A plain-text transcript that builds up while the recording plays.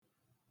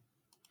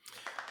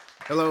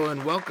Hello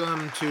and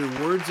welcome to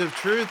Words of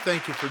Truth.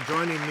 Thank you for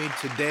joining me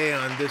today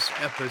on this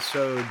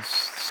episode,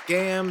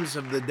 Scams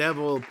of the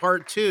Devil,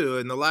 Part 2.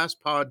 In the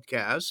last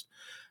podcast,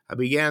 I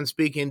began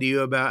speaking to you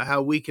about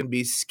how we can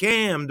be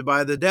scammed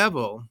by the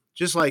devil,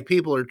 just like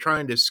people are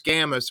trying to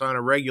scam us on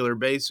a regular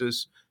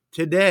basis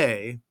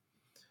today.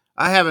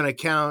 I have an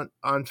account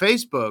on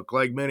Facebook,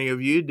 like many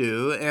of you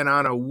do, and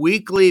on a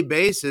weekly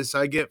basis,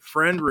 I get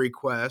friend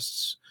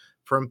requests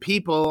from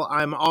people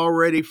I'm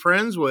already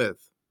friends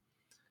with.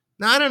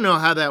 Now, I don't know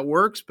how that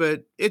works,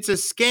 but it's a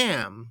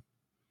scam.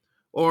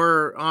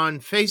 Or on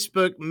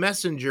Facebook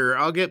Messenger,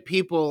 I'll get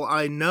people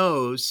I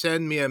know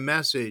send me a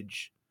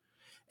message,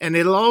 and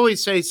it'll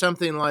always say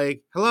something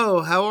like,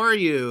 "Hello, how are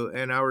you?"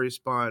 And I'll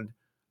respond,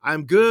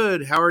 "I'm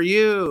good, how are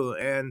you?"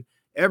 And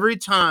every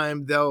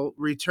time they'll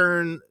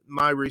return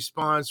my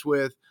response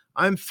with,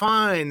 "I'm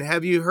fine,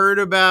 have you heard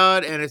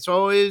about?" And it's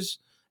always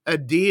a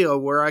deal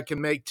where I can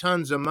make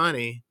tons of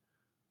money.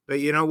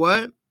 But you know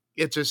what?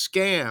 It's a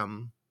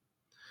scam.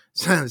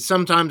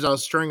 Sometimes I'll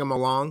string them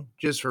along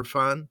just for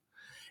fun.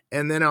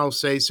 And then I'll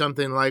say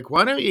something like,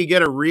 "Why don't you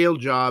get a real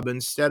job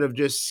instead of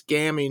just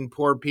scamming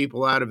poor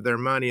people out of their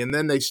money?" And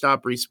then they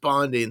stop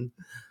responding.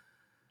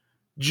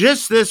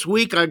 Just this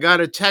week, I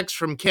got a text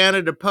from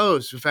Canada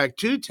Post, in fact,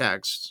 two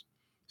texts,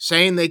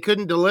 saying they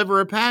couldn't deliver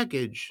a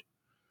package.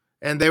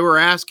 And they were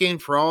asking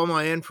for all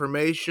my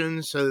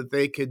information so that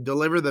they could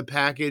deliver the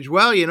package.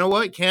 Well, you know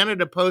what?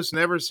 Canada Post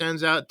never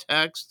sends out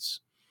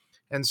texts.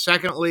 And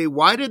secondly,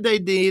 why did they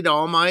need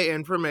all my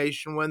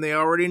information when they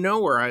already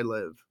know where I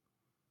live?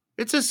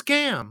 It's a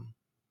scam.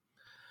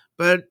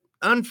 But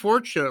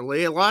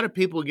unfortunately, a lot of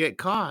people get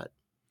caught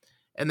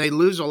and they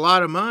lose a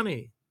lot of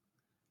money.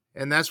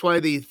 And that's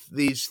why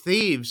these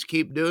thieves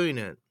keep doing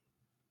it.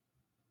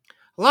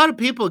 A lot of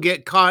people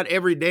get caught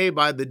every day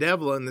by the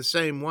devil in the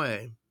same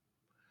way.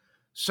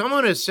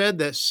 Someone has said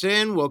that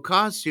sin will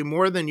cost you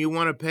more than you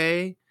want to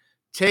pay,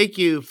 take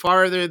you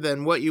farther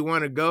than what you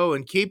want to go,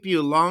 and keep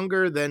you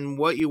longer than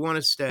what you want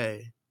to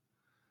stay.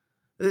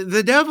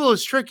 The devil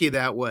is tricky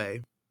that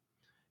way.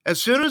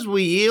 As soon as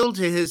we yield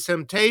to his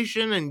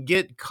temptation and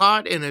get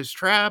caught in his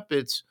trap,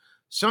 it's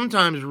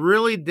sometimes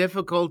really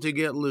difficult to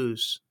get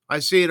loose. I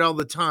see it all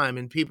the time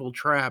in people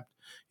trapped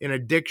in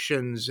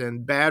addictions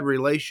and bad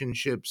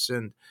relationships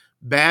and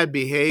bad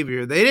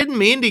behavior. They didn't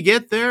mean to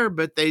get there,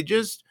 but they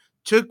just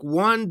took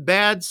one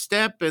bad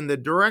step in the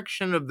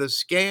direction of the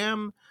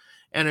scam,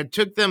 and it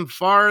took them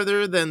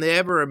farther than they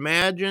ever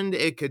imagined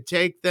it could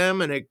take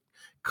them, and it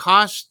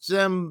costs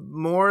them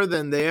more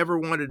than they ever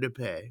wanted to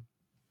pay.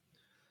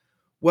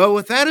 Well,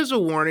 with that as a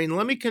warning,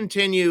 let me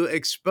continue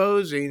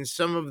exposing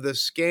some of the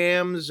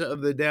scams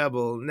of the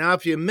devil. Now,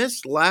 if you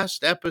missed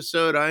last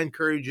episode, I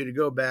encourage you to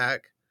go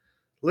back,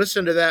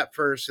 listen to that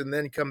first, and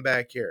then come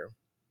back here.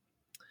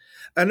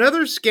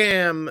 Another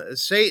scam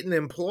Satan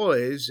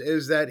employs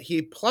is that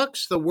he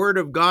plucks the word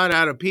of God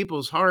out of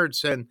people's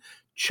hearts and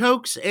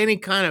chokes any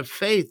kind of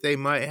faith they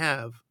might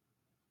have.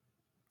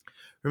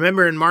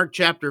 Remember in Mark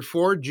chapter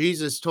 4,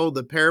 Jesus told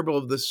the parable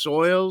of the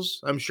soils.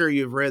 I'm sure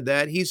you've read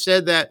that. He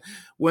said that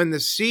when the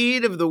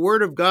seed of the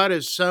word of God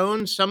is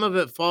sown, some of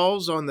it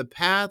falls on the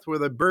path where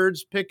the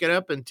birds pick it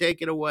up and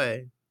take it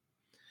away.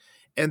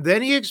 And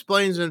then he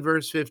explains in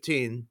verse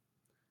 15,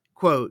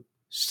 quote,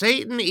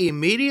 "Satan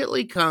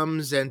immediately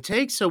comes and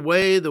takes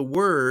away the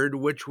word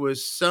which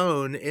was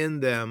sown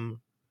in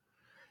them."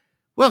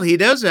 Well, he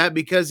does that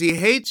because he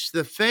hates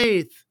the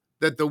faith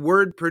that the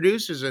word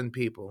produces in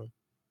people.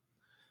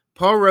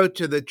 Paul wrote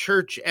to the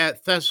church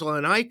at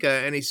Thessalonica,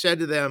 and he said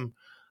to them,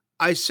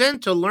 "I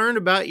sent to learn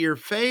about your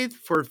faith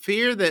for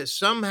fear that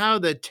somehow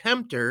the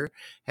tempter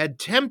had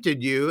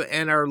tempted you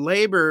and our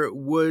labor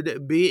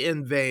would be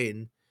in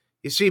vain."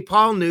 You see,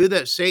 Paul knew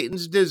that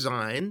Satan's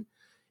design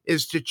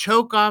is to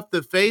choke off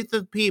the faith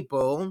of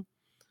people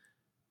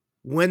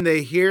when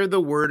they hear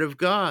the word of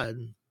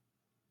God.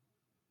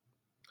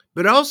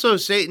 But also,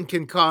 Satan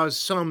can cause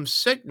some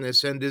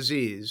sickness and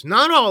disease.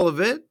 Not all of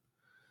it.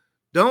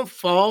 Don't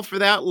fall for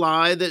that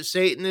lie that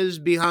Satan is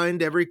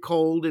behind every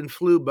cold and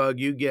flu bug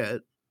you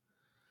get.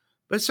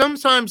 But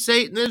sometimes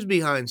Satan is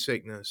behind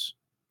sickness.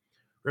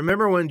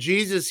 Remember when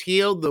Jesus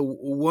healed the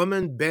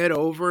woman bent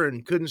over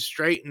and couldn't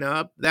straighten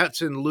up?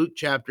 That's in Luke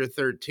chapter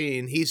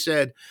 13. He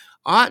said,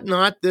 "Ought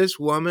not this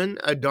woman,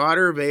 a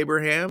daughter of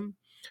Abraham,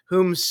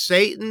 whom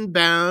Satan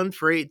bound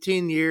for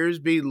 18 years,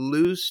 be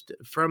loosed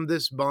from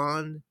this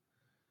bond?"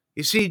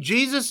 You see,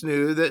 Jesus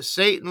knew that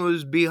Satan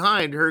was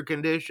behind her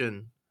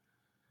condition.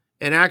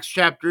 In Acts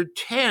chapter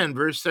 10,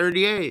 verse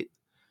 38,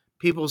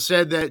 people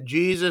said that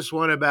Jesus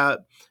went about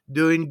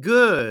doing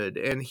good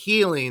and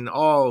healing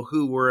all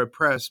who were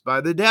oppressed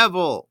by the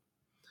devil.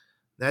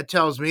 That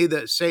tells me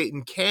that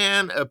Satan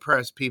can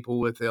oppress people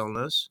with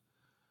illness.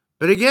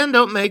 But again,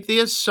 don't make the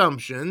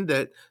assumption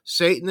that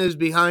Satan is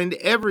behind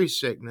every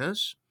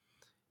sickness.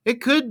 It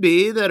could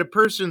be that a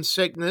person's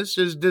sickness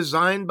is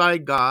designed by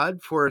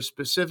God for a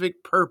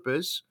specific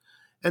purpose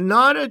and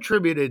not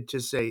attributed to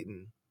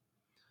Satan.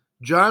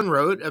 John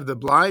wrote of the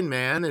blind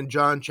man in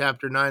John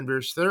chapter 9,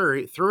 verse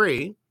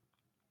 3,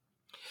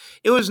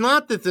 It was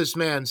not that this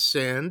man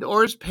sinned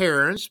or his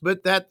parents,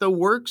 but that the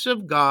works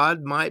of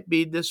God might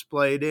be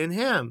displayed in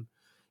him.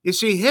 You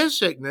see, his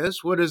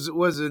sickness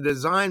was a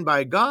design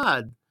by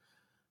God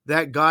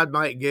that God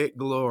might get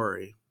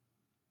glory.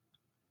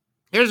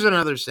 Here's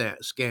another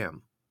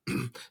scam.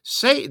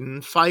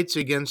 Satan fights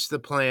against the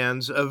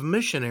plans of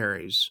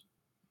missionaries.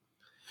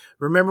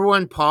 Remember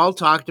when Paul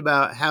talked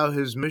about how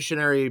his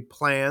missionary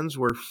plans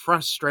were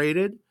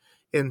frustrated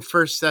in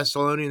 1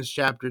 Thessalonians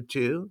chapter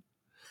 2?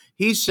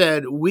 He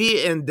said,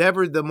 "We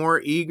endeavored the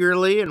more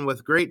eagerly and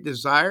with great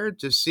desire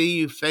to see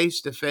you face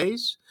to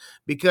face,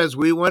 because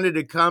we wanted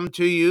to come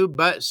to you,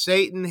 but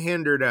Satan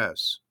hindered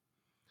us."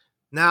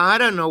 Now, I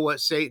don't know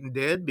what Satan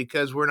did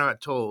because we're not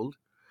told,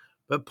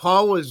 but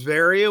Paul was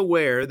very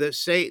aware that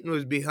Satan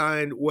was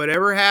behind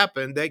whatever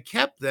happened that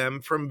kept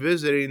them from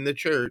visiting the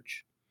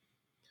church.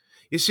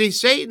 You see,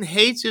 Satan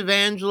hates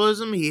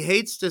evangelism, he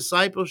hates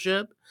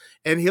discipleship,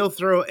 and he'll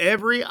throw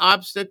every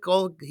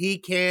obstacle he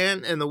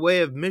can in the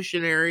way of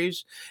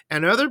missionaries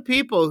and other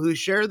people who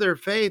share their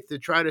faith to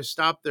try to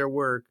stop their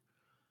work.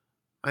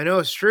 I know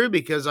it's true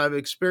because I've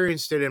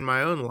experienced it in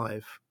my own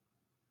life.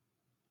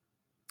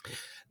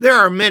 There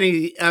are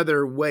many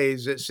other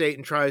ways that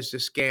Satan tries to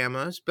scam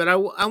us, but I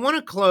want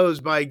to close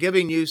by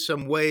giving you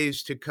some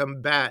ways to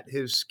combat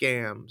his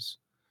scams.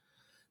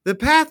 The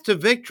path to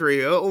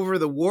victory over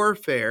the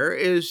warfare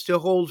is to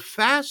hold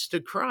fast to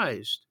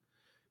Christ,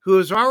 who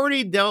has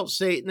already dealt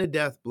Satan a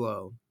death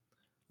blow.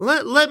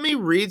 Let me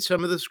read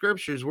some of the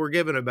scriptures we're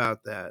given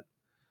about that.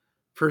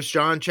 1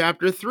 John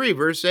chapter 3,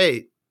 verse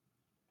 8.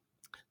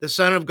 The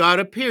Son of God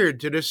appeared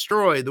to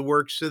destroy the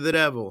works of the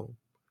devil.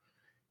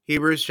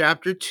 Hebrews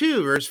chapter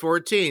 2, verse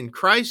 14.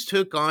 Christ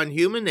took on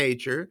human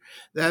nature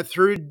that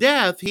through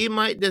death he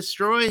might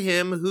destroy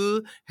him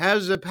who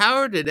has the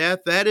power to death,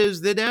 that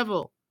is, the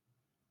devil.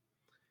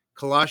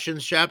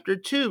 Colossians chapter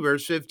 2,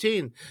 verse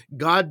 15.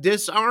 God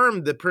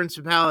disarmed the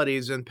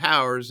principalities and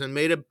powers and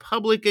made a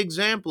public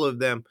example of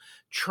them,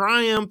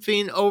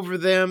 triumphing over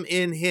them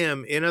in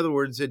him. In other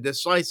words, a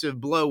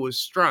decisive blow was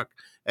struck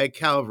at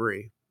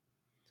Calvary.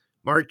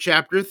 Mark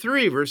chapter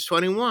 3, verse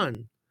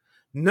 21.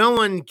 No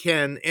one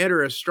can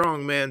enter a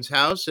strong man's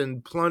house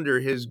and plunder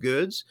his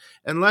goods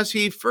unless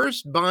he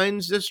first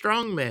binds the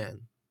strong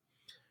man.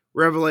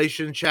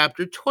 Revelation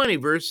chapter 20,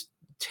 verse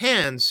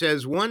 10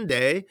 says one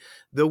day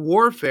the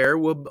warfare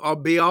will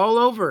be all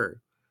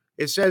over.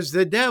 It says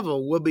the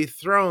devil will be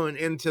thrown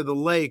into the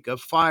lake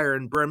of fire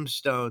and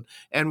brimstone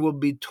and will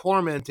be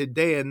tormented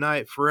day and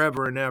night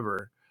forever and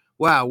ever.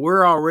 Wow,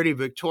 we're already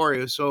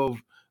victorious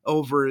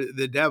over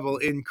the devil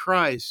in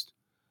Christ.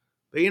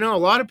 But a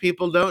lot of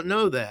people don't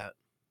know that.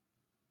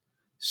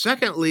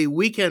 Secondly,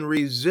 we can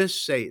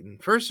resist Satan.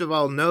 First of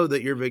all, know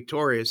that you're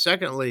victorious.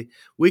 Secondly,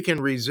 we can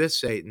resist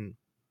Satan.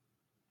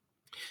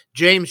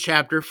 James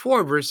chapter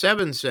 4, verse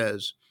 7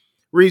 says,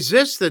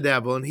 resist the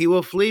devil and he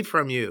will flee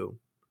from you.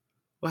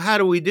 Well, how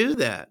do we do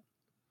that?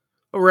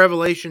 Well,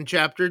 Revelation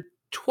chapter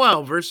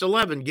 12, verse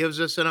 11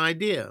 gives us an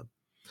idea.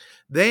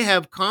 They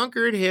have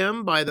conquered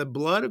him by the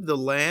blood of the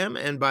Lamb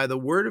and by the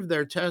word of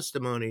their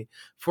testimony,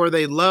 for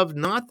they loved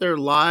not their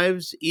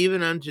lives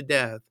even unto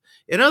death.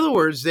 In other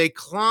words, they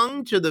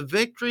clung to the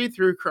victory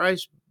through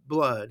Christ's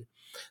blood.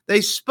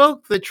 They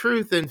spoke the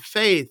truth in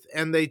faith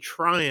and they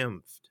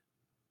triumphed.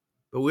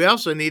 But we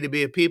also need to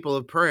be a people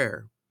of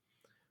prayer.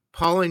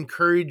 Paul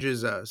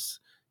encourages us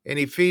in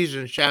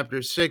Ephesians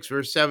chapter 6,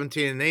 verse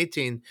 17 and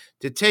 18,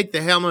 to take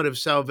the helmet of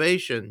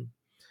salvation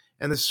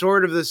and the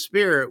sword of the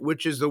Spirit,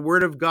 which is the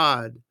word of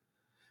God,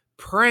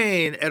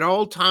 praying at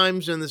all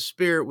times in the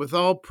Spirit with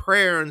all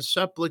prayer and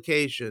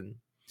supplication.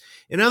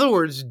 In other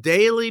words,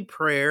 daily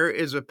prayer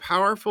is a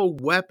powerful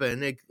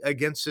weapon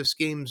against the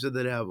schemes of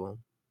the devil.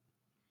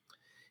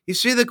 You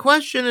see, the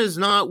question is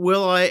not,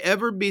 will I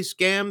ever be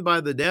scammed by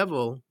the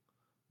devil?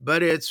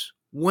 But it's,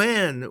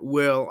 when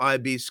will I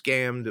be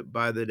scammed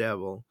by the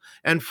devil?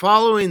 And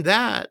following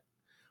that,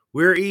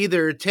 we're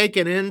either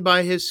taken in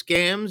by his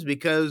scams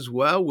because,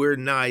 well, we're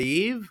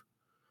naive,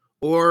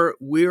 or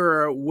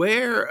we're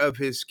aware of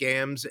his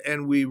scams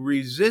and we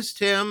resist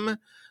him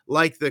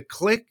like the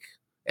click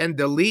and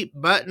delete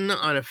button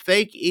on a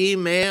fake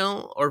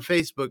email or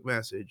Facebook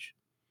message.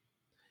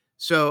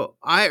 So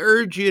I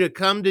urge you to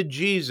come to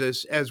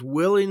Jesus as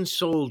willing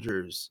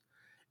soldiers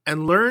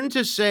and learn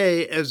to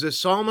say, as the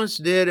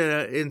psalmist did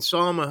in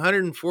Psalm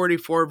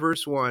 144,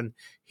 verse 1,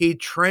 he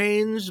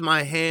trains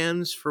my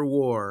hands for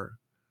war.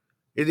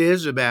 It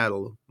is a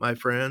battle, my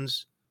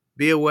friends.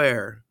 Be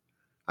aware.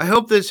 I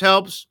hope this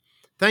helps.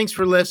 Thanks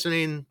for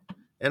listening,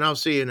 and I'll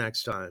see you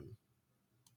next time.